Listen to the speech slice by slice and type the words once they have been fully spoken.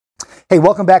Hey,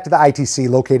 welcome back to the ITC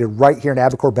located right here in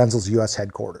ABICAR Benzil's US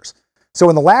headquarters. So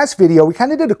in the last video, we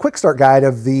kind of did a quick start guide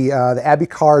of the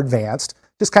ABICAR Advanced,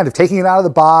 just kind of taking it out of the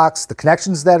box, the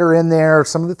connections that are in there,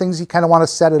 some of the things you kind of want to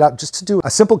set it up just to do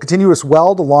a simple continuous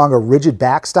weld along a rigid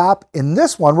backstop. In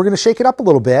this one, we're going to shake it up a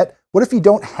little bit. What if you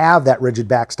don't have that rigid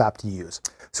backstop to use?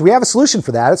 So we have a solution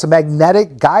for that. It's a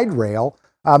magnetic guide rail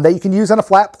that you can use on a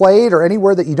flat plate or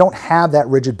anywhere that you don't have that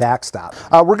rigid backstop.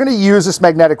 We're going to use this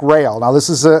magnetic rail. Now this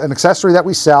is an accessory that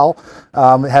we sell.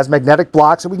 It has magnetic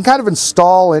blocks that we can kind of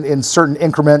install in certain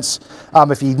increments.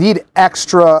 If you need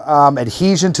extra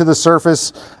adhesion to the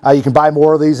surface, you can buy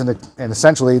more of these and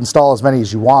essentially install as many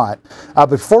as you want.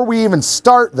 Before we even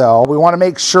start though, we want to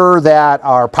make sure that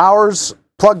our power's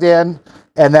plugged in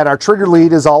and that our trigger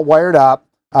lead is all wired up.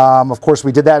 Of course,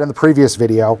 we did that in the previous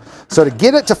video. So to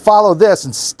get it to follow this,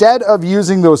 instead of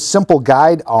using those simple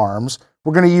guide arms,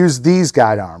 we're going to use these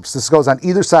guide arms. This goes on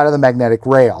either side of the magnetic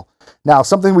rail. Now,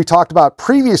 something we talked about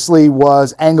previously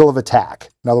was angle of attack.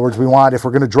 In other words, if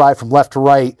we're going to drive from left to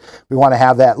right, we want to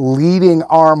have that leading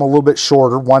arm a little bit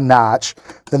shorter, one notch,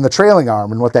 than the trailing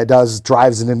arm. And what that does is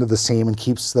drives it into the seam and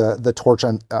keeps the torch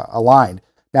aligned.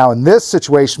 Now, in this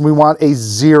situation, we want a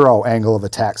zero angle of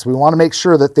attack. So we want to make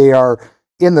sure that they are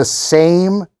in the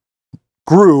same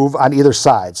groove on either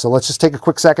side. So let's just take a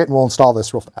quick second and we'll install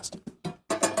this real fast.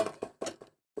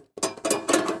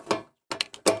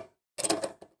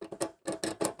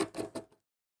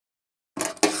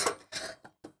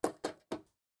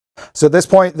 So at this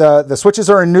point, the switches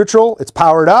are in neutral, it's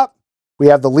powered up. We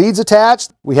have the leads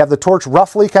attached. We have the torch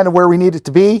roughly kind of where we need it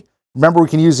to be. Remember, we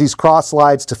can use these cross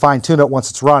slides to fine tune it once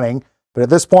it's running. But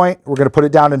at this point, we're going to put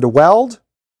it down into weld.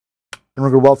 And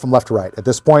we're going to weld from left to right. At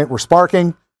this point, we're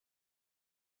sparking.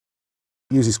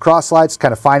 Use these cross slides to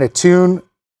kind of fine tune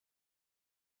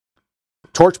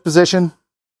torch position.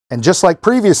 And just like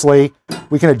previously,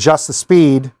 we can adjust the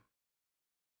speed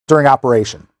during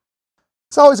operation.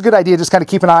 It's always a good idea, just kind of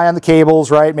keep an eye on the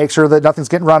cables, right? Make sure that nothing's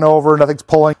getting run over, nothing's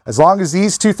pulling. As long as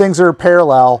these two things are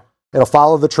parallel, it'll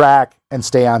follow the track and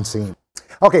stay on seam.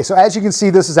 Okay, so as you can see,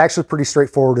 this is actually pretty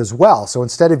straightforward as well. So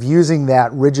instead of using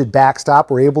that rigid backstop,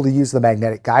 we're able to use the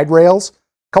magnetic guide rails.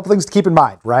 A couple things to keep in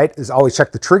mind, right, is always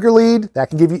check the trigger lead.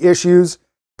 That can give you issues.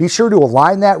 Be sure to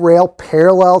align that rail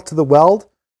parallel to the weld.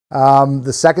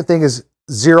 The second thing is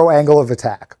zero angle of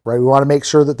attack, right? We want to make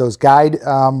sure that those guide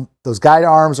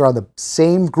arms are on the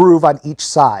same groove on each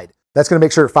side. That's going to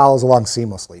make sure it follows along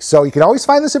seamlessly. So you can always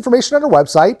find this information on our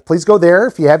website. Please go there.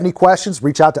 If you have any questions,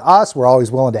 reach out to us. We're always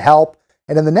willing to help.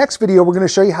 And in the next video, we're going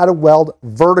to show you how to weld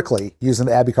vertically using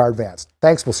the ABICAR Advanced.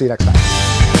 Thanks. We'll see you next time.